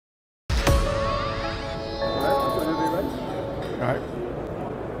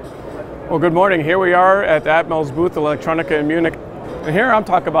Well, good morning. Here we are at Atmel's booth, Electronica in Munich. And here I'm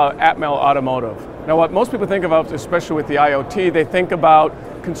talking about Atmel Automotive. Now, what most people think about, especially with the IoT, they think about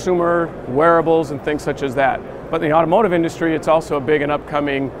consumer wearables and things such as that. But in the automotive industry, it's also a big and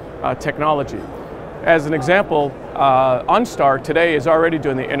upcoming technology. As an example, OnStar today is already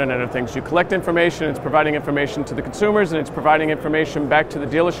doing the Internet of Things. You collect information, it's providing information to the consumers, and it's providing information back to the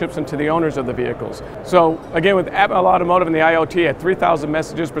dealerships and to the owners of the vehicles. So again, with Atmel Automotive and the IoT at 3,000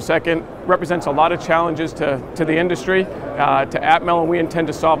 messages per second, represents a lot of challenges to the industry, to Atmel, and we intend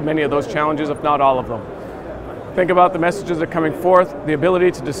to solve many of those challenges, if not all of them. Think about the messages that are coming forth, the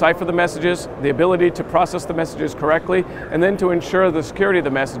ability to decipher the messages, the ability to process the messages correctly, and then to ensure the security of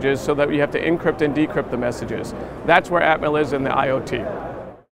the messages so that you have to encrypt and decrypt the messages. That's where Atmel is in the IoT.